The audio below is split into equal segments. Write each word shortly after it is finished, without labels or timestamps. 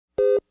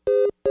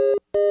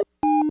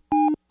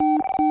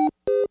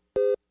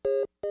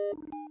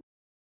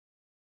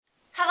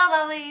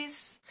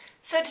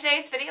So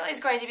today's video is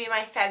going to be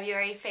my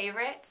February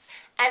favorites,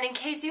 and in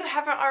case you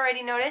haven't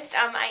already noticed,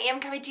 I am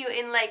coming to you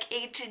in like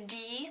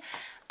HD.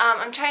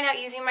 I'm trying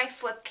out using my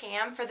flip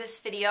cam for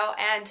this video,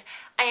 and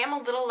I am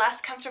a little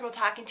less comfortable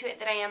talking to it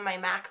than I am my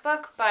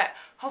MacBook, but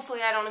hopefully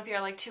I don't appear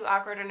like too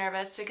awkward or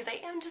nervous because I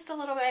am just a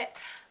little bit.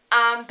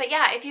 But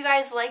yeah, if you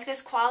guys like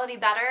this quality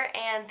better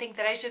and think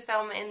that I should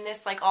film in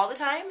this like all the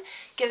time,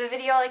 give the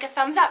video like a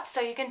thumbs up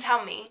so you can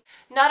tell me.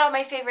 Not all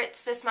my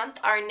favorites this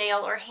month are nail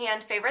or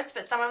hand favorites,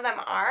 but some of them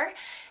are.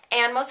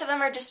 And most of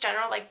them are just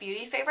general like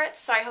beauty favorites,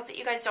 so I hope that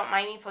you guys don't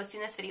mind me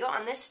posting this video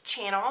on this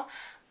channel.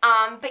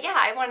 But yeah,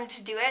 I wanted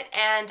to do it,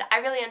 and I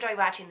really enjoy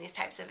watching these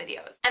types of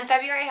videos. And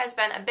February has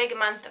been a big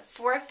month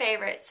for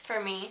favorites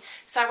for me,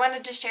 so I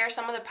wanted to share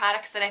some of the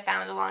products that I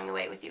found along the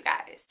way with you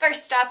guys.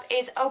 First up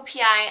is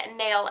OPI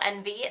Nail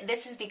Envy.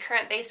 This is the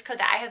current base coat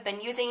that I have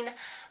been using.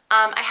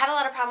 I had a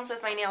lot of problems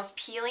with my nails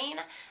peeling,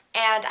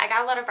 and I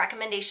got a lot of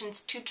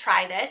recommendations to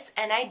try this,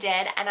 and I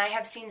did, and I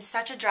have seen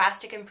such a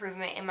drastic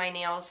improvement in my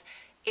nails.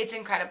 It's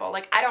incredible.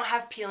 Like, I don't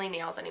have peeling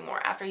nails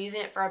anymore after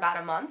using it for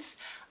about a month.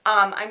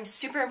 I'm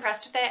super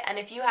impressed with it, and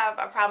if you have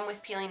a problem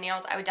with peeling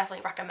nails, I would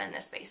definitely recommend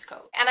this base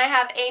coat. And I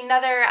have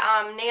another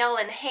nail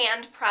and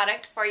hand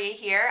product for you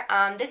here.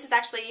 This is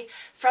actually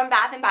from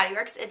Bath & Body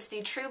Works. It's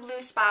the True Blue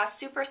Spa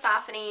Super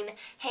Softening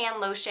Hand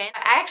Lotion.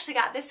 I actually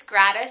got this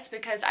gratis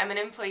because I'm an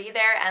employee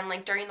there, and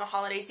like during the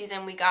holiday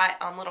season we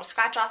got little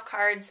scratch off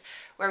cards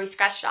where we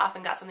scratched off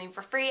and got something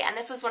for free, and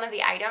this was one of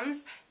the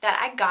items that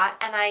I got,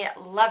 and I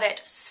love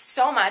it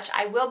so much.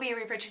 I will be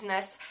repurchasing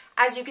this.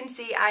 As you can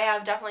see, I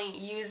have definitely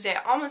used it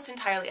almost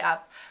entirely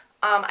up.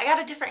 I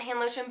got a different hand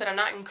lotion, but I'm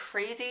not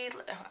crazy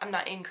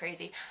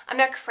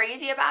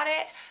about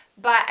it,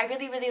 but I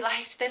really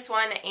liked this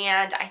one,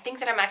 and I think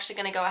that I'm actually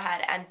going to go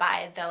ahead and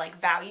buy the like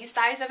value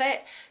size of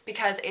it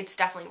because it's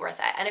definitely worth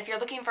it. And if you're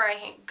looking for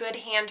a good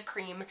hand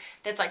cream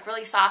that's like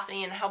really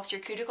softening and helps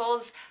your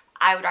cuticles,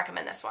 I would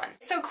recommend this one.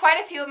 So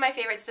quite a few of my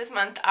favorites this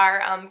month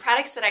are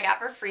products that I got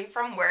for free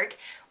from work,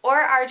 or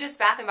are just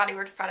Bath & Body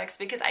Works products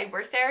because I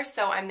work there,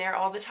 so I'm there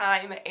all the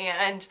time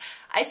and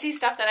I see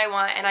stuff that I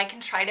want and I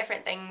can try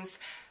different things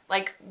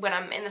like when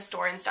I'm in the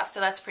store and stuff, so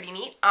that's pretty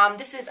neat.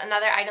 This is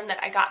another item that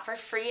I got for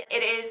free.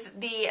 It is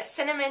the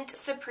Cinnamon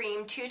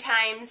Supreme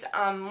 2x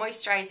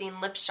Moisturizing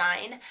Lip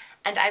Shine,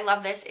 and I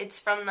love this. It's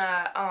from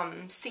the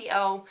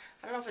CO,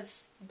 I don't know if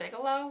it's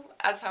Bigelow,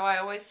 that's how I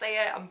always say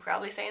it. I'm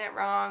probably saying it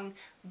wrong,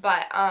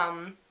 but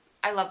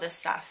I love this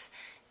stuff.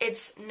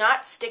 It's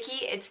not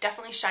sticky, it's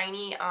definitely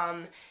shiny.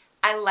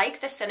 I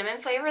like the cinnamon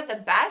flavor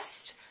the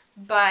best,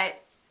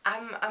 but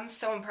I'm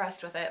so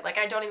impressed with it. Like,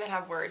 I don't even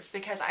have words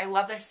because I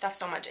love this stuff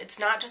so much. It's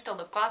not just a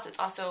lip gloss, it's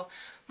also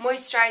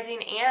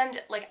moisturizing,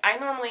 and like I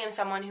normally am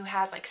someone who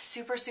has like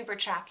super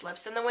chapped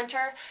lips in the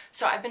winter,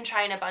 so I've been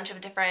trying a bunch of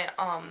different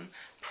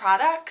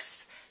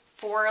products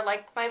for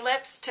like my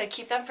lips to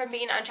keep them from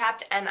being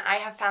unchapped, and I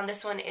have found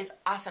this one is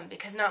awesome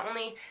because not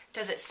only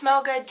does it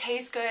smell good,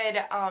 taste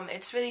good,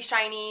 it's really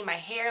shiny, my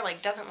hair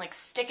like doesn't like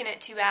stick in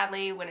it too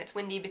badly when it's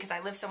windy because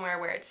I live somewhere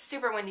where it's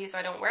super windy, so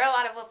I don't wear a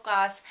lot of lip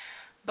gloss,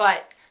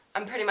 but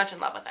I'm pretty much in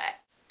love with it.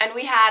 And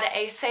we had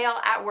a sale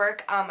at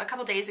work a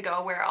couple days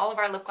ago where all of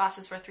our lip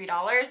glosses were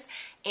 $3,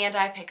 and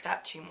I picked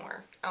up 2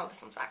 more. Oh,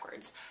 this one's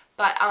backwards.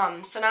 But,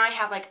 so now I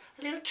have like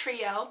a little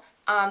trio,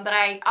 but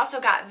I also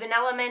got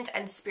Vanilla Mint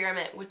and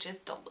Spearmint, which is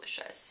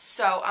delicious.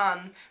 So,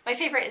 my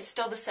favorite is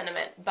still the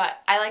Cinnamon,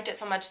 but I liked it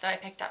so much that I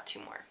picked up 2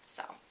 more,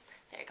 so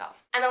there you go.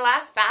 And the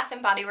last Bath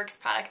 & Body Works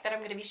product that I'm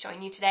going to be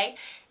showing you today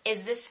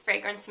is this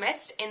fragrance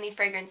mist in the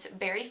fragrance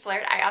Berry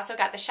Flirt. I also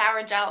got the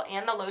shower gel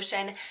and the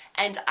lotion,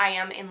 and I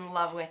am in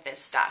love with this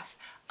stuff.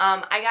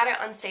 I got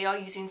it on sale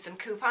using some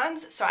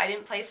coupons, so I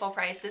didn't pay full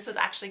price. This was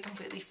actually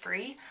completely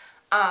free,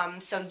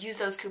 so use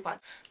those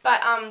coupons.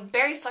 But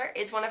Berry Flirt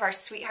is one of our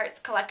Sweethearts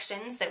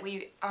collections that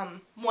we,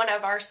 one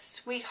of our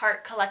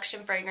Sweetheart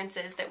collection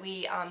fragrances that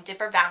we did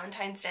for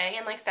Valentine's Day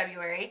in like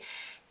February.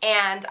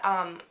 And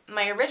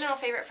my original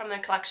favorite from the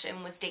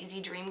collection was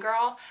Daisy Dream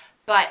Girl,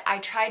 but I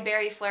tried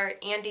Berry Flirt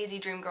and Daisy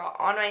Dream Girl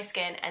on my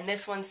skin, and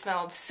this one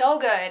smelled so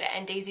good,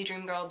 and Daisy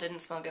Dream Girl didn't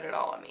smell good at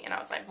all on me, and I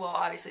was like, well,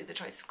 obviously the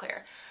choice is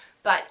clear.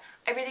 But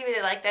I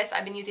really like this.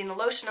 I've been using the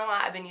lotion a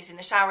lot, I've been using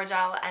the shower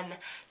gel, and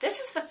this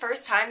is the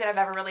first time that I've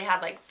ever really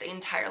had like the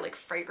entire like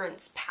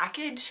fragrance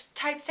package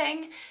type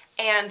thing,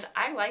 and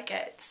I like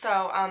it.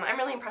 So I'm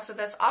really impressed with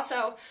this.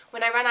 Also,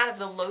 when I run out of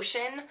the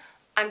lotion,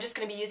 I'm just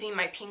going to be using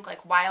my pink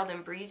like Wild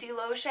and Breezy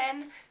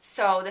lotion,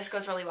 so this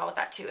goes really well with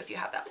that too if you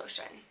have that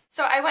lotion.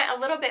 So I went a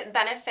little bit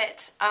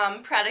benefit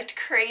product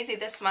crazy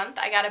this month.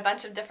 I got a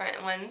bunch of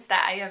different ones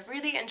that I have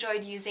really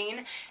enjoyed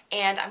using,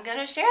 and I'm going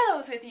to share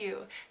those with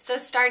you. So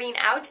starting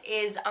out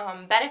is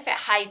Benefit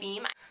High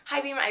Beam.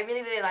 High Beam I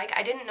really like.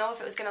 I didn't know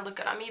if it was going to look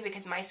good on me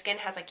because my skin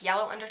has like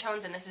yellow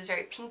undertones and this is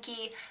very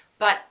pinky,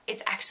 but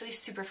it's actually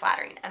super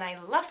flattering, and I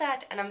love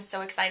that, and I'm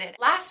so excited.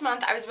 Last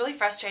month I was really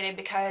frustrated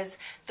because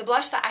the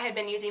blush that I had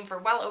been using for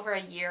well over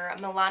a year,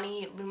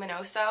 Milani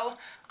Luminoso,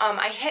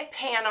 I hit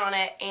pan on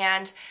it,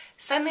 and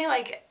suddenly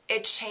like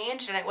it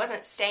changed and it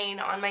wasn't staying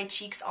on my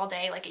cheeks all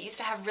day. Like it used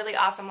to have really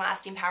awesome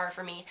lasting power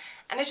for me,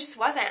 and it just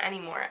wasn't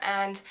anymore.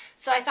 And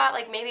so I thought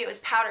like maybe it was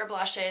powder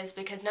blushes,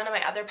 because none of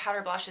my other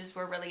powder blushes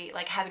were really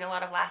like having a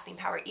lot of lasting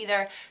power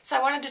either. So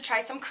I wanted to try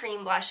some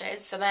cream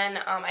blushes. So then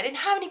I didn't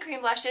have any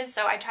cream blushes,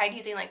 so I tried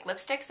using like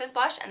lipsticks as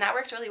blush, and that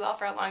worked really well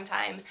for a long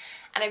time.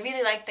 And I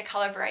really like the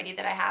color variety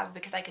that I have,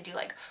 because I could do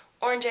like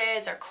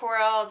oranges or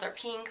corals or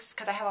pinks,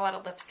 because I have a lot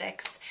of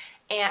lipsticks.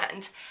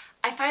 And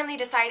I finally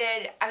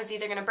decided I was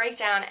either going to break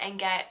down and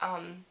get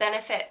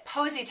Benefit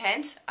Posy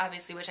Tint,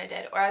 obviously, which I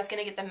did, or I was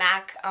going to get the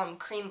MAC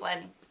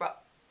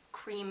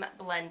Cream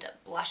Blend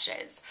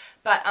blushes.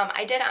 But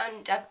I did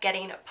end up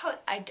getting,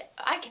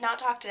 I cannot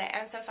talk today,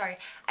 I'm so sorry.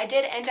 I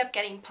did end up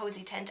getting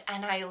Posy Tint,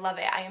 and I love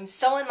it. I am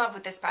so in love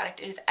with this product.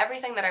 It is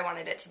everything that I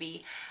wanted it to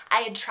be.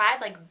 I had tried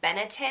like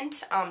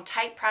Benetint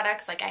type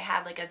products, like I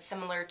had like a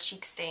similar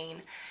cheek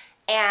stain,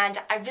 and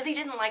I really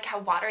didn't like how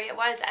watery it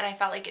was, and I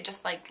felt like it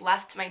just like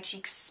left my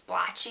cheeks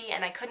splotchy,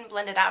 and I couldn't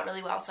blend it out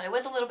really well, so I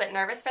was a little bit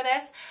nervous for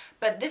this.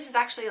 But this is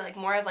actually like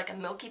more of like a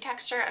milky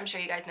texture. I'm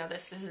sure you guys know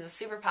this. This is a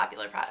super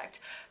popular product,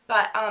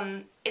 but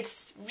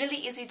it's really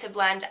easy to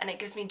blend, and it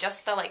gives me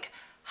just the like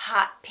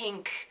hot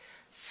pink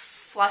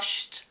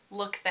flushed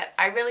look that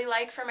I really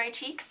like for my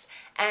cheeks.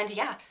 And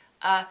yeah,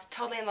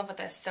 totally in love with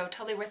this, so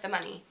totally worth the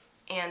money.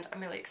 And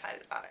I'm really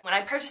excited about it. When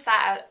I purchased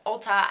that at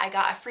Ulta, I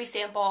got a free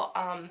sample,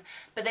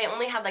 but they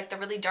only had like the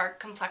really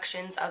dark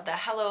complexions of the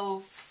Hello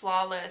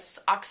Flawless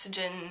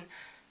Oxygen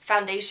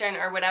foundation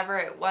or whatever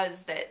it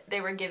was that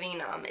they were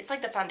giving. It's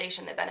like the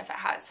foundation that Benefit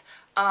has.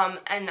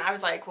 And I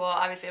was like, well,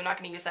 obviously I'm not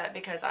going to use that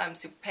because I'm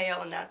super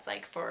pale, and that's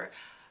like for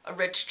a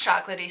rich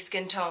chocolatey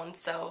skin tone,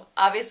 so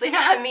obviously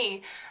not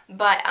me.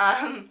 But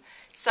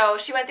so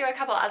she went through a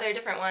couple other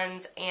different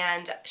ones,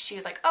 and she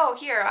was like, oh,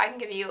 here, I can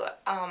give you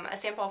a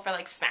sample for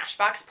like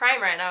Smashbox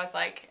Primer. And I was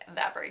like,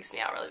 that breaks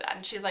me out really bad.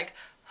 And she's like,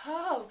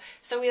 oh.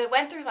 So we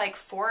went through like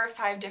 4 or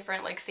 5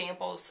 different like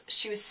samples.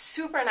 She was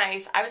super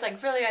nice. I was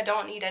like, really, I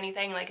don't need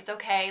anything. Like, it's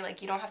okay.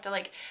 Like, you don't have to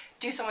like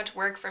do so much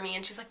work for me.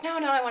 And she's like, no,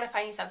 I want to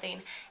find you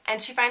something.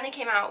 And she finally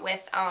came out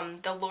with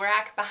the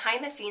Lorac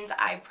Behind the Scenes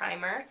Eye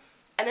Primer.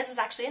 And this is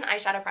actually an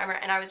eyeshadow primer,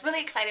 and I was really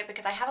excited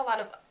because I have a lot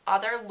of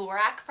other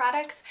Lorac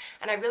products,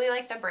 and I really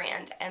like the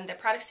brand, and the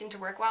products seem to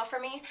work well for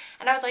me.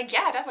 And I was like,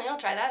 yeah, definitely, I'll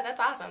try that. That's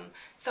awesome.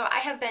 So I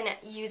have been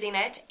using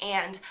it,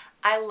 and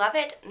I love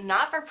it,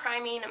 not for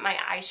priming my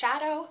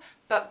eyeshadow,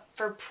 but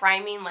for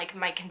priming like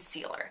my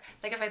concealer.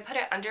 Like if I put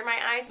it under my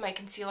eyes, my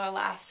concealer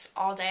lasts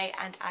all day,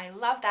 and I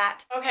love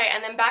that. Okay,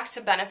 and then back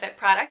to Benefit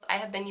products. I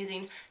have been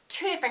using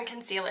 2 different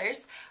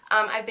concealers.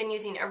 I've been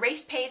using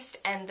Erase Paste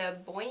and the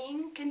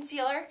Boying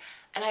Concealer,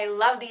 and I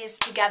love these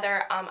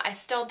together.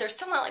 They're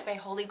still not like my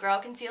holy grail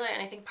concealer,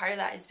 and I think part of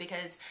that is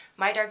because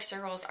my dark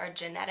circles are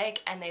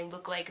genetic and they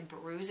look like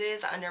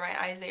bruises under my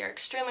eyes. They are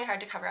extremely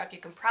hard to cover up. You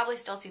can probably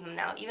still see them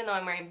now, even though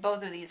I'm wearing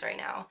both of these right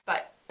now.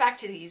 But back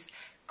to these.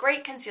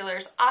 Great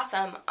concealers,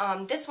 awesome.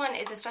 This one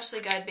is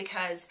especially good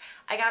because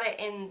I got it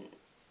in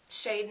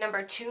shade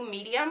number 2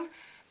 medium,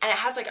 and it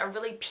has like a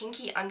really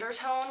pinky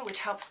undertone, which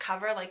helps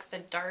cover like the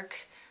dark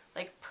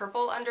like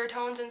purple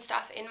undertones and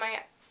stuff in my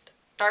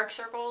dark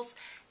circles.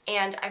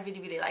 And I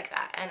really, really like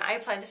that. And I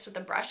apply this with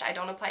a brush. I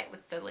don't apply it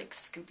with the like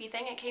scoopy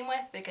thing it came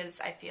with,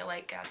 because I feel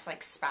like that's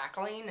like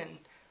spackling, and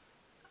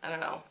I don't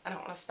know, I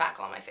don't want to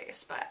spackle on my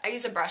face. But I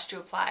use a brush to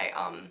apply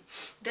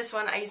this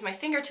one. I use my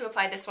finger to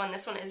apply this one.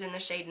 This one is in the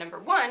shade number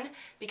 1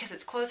 because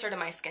it's closer to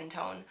my skin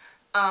tone.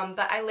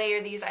 But I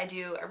layer these. I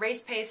do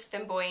Erase Paste,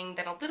 then Boying,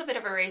 then a little bit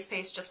of Erase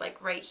Paste just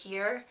like right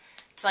here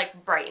to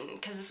like brighten,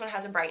 because this one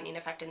has a brightening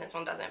effect and this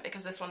one doesn't,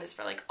 because this one is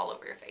for like all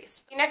over your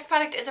face. The next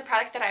product is a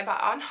product that I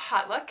bought on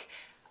HotLook.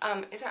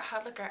 Is it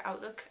HotLook or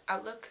Outlook?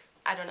 Outlook?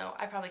 I don't know.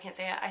 I probably can't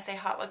say it. I say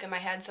HotLook in my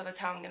head, so that's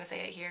how I'm going to say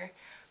it here.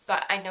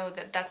 But I know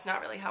that that's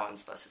not really how I'm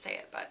supposed to say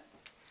it, but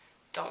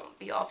don't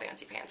be all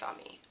fancy pants on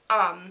me.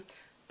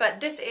 But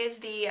this is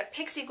the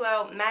Pixie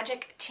Glow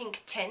Magic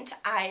Tink Tint.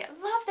 I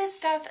love this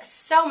stuff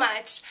so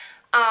much.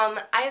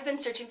 I have been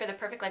searching for the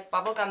perfect like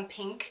bubblegum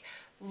pink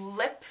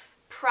lip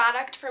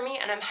product for me,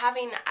 and I'm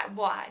having,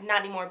 well,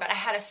 not anymore, but I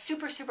had a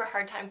super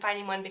hard time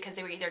finding one because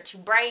they were either too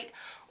bright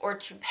or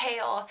too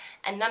pale,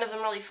 and none of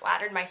them really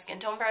flattered my skin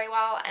tone very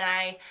well. And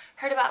I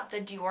heard about the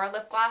Dior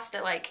lip gloss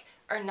that like,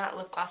 or not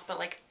lip gloss, but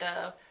like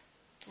the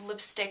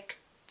lipstick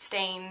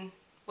stain,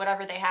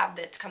 whatever they have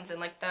that comes in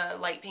like the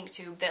light pink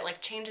tube that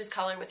like changes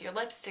color with your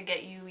lips to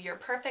get you your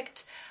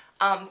perfect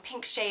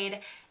pink shade.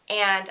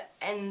 And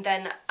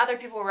then other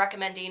people were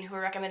recommending, who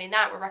were recommending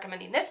that, were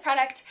recommending this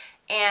product,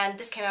 and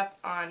this came up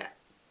on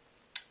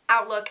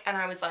Outlook, and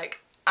I was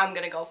like, I'm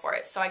gonna go for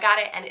it. So I got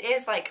it, and it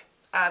is like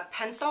a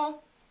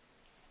pencil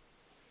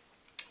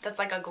that's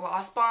like a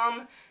gloss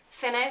bomb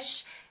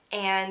finish,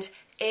 and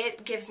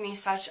it gives me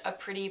such a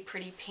pretty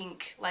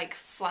pink like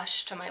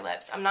flush to my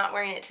lips. I'm not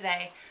wearing it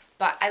today,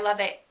 but I love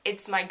it.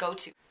 It's my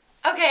go-to.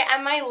 Okay,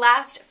 and my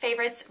last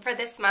favorites for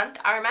this month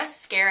are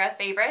mascara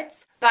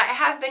favorites, but I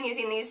have been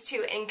using these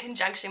 2 in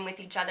conjunction with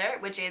each other,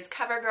 which is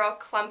CoverGirl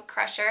Clump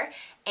Crusher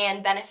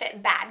and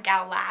Benefit Bad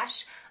Gal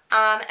Lash.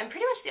 And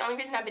pretty much the only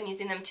reason I've been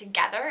using them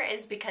together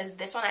is because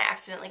this one I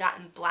accidentally got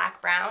in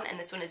black brown and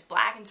this one is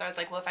black, and so I was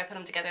like, well, if I put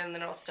them together then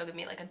it'll still give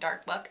me like a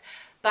dark look.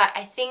 But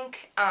I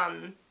think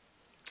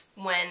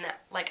when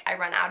like I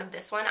run out of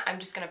this one, I'm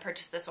just going to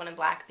purchase this one in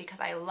black because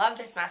I love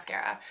this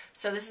mascara.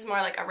 So this is more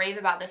like a rave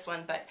about this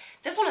one, but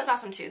this one is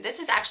awesome too. This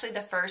is actually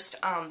the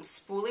first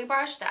spoolie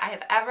brush that I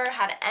have ever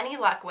had any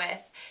luck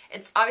with.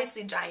 It's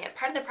obviously giant.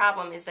 Part of the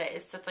problem is that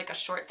it's just like a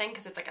short thing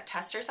because it's like a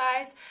tester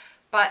size,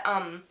 but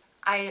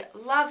I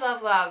love,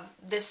 love, love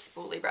this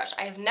spoolie brush.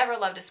 I have never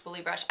loved a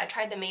spoolie brush. I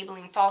tried the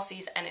Maybelline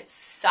Falsies and it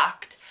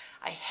sucked.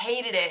 I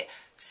hated it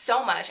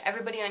so much.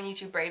 Everybody on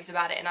YouTube raves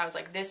about it and I was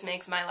like, this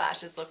makes my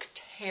lashes look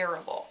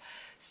terrible.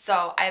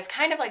 So I've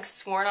kind of like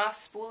sworn off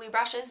spoolie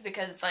brushes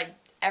because like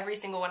every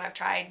single one I've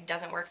tried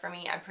doesn't work for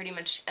me. I pretty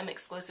much am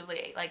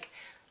exclusively like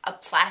a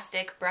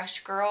plastic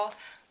brush girl.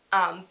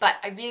 But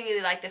I really,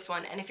 really like this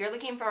one, and if you're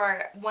looking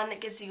for one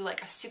that gives you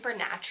like a super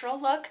natural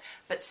look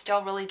but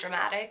still really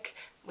dramatic,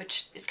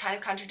 which is kind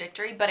of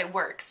contradictory, but it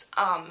works,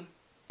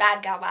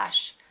 Bad Gal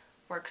Lash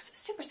works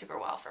super, super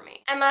well for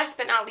me. And last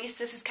but not least,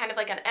 this is kind of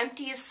like an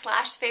empties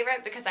slash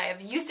favorite because I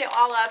have used it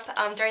all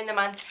up during the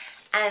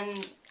month,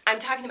 and I'm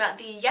talking about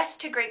the Yes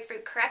to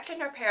Grapefruit Correct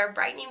and Repair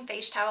Brightening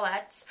Face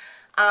Towelettes.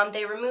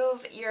 They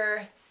remove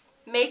your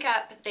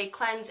makeup, they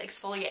cleanse,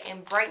 exfoliate,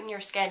 and brighten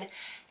your skin,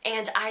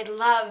 and I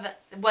love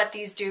what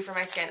these do for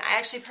my skin. I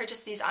actually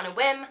purchased these on a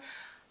whim,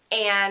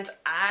 and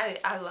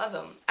I love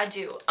them. I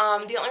do.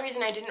 The only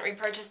reason I didn't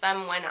repurchase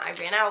them when I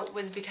ran out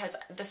was because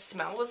the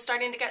smell was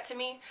starting to get to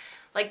me.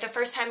 Like the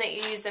first time that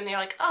you use them, you're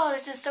like, oh,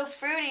 this is so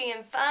fruity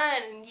and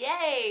fun, and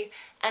yay!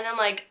 And then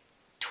like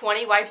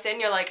 20 wipes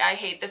in, you're like, I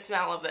hate the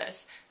smell of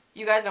this.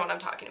 You guys know what I'm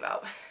talking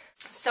about.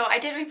 So I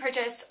did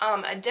repurchase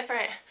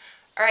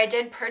I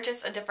did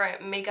purchase a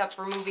different makeup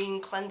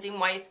removing cleansing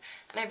wipe,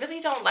 and I really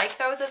don't like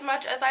those as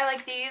much as I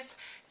like these.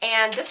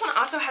 And this one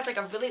also has like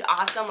a really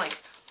awesome like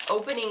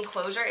opening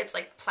closure. It's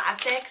like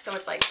plastic, so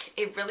it's like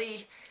it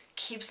really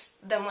keeps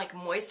them like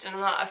moist and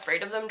I'm not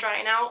afraid of them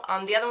drying out.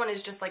 The other one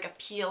is just like a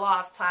peel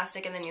off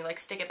plastic and then you like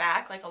stick it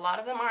back like a lot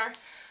of them are.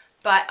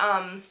 But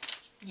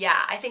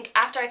yeah, I think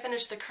after I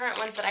finish the current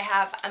ones that I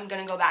have, I'm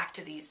going to go back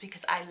to these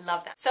because I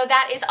love them. So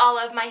that is all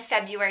of my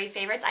February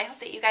favorites. I hope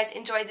that you guys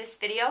enjoyed this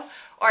video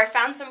or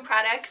found some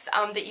products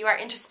that you are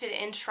interested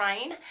in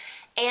trying.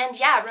 And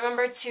yeah,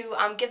 remember to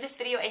give this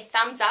video a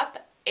thumbs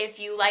up if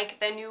you like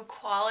the new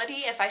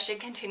quality, if I should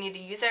continue to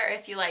use it, or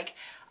if you like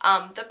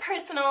the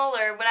personal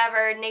or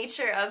whatever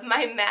nature of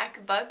my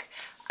MacBook.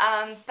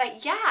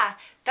 But yeah,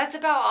 that's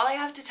about all I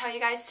have to tell you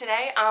guys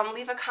today.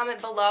 Leave a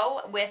comment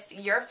below with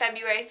your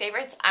February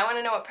favorites. I want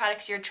to know what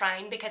products you're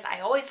trying because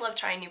I always love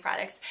trying new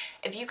products.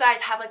 If you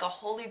guys have like a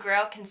holy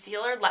grail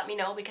concealer, let me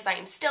know because I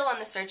am still on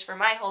the search for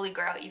my holy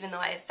grail, even though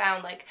I have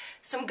found like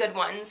some good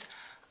ones.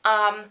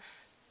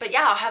 But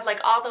yeah, I'll have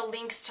like all the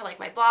links to like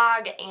my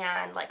blog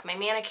and like my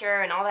manicure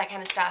and all that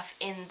kind of stuff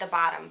in the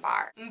bottom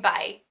bar.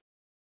 Bye.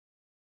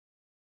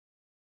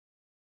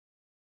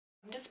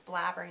 I'm just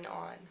blabbering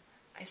on.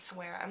 I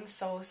swear, I'm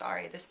so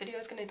sorry. This video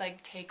is gonna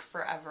like take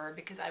forever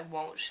because I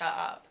won't shut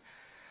up.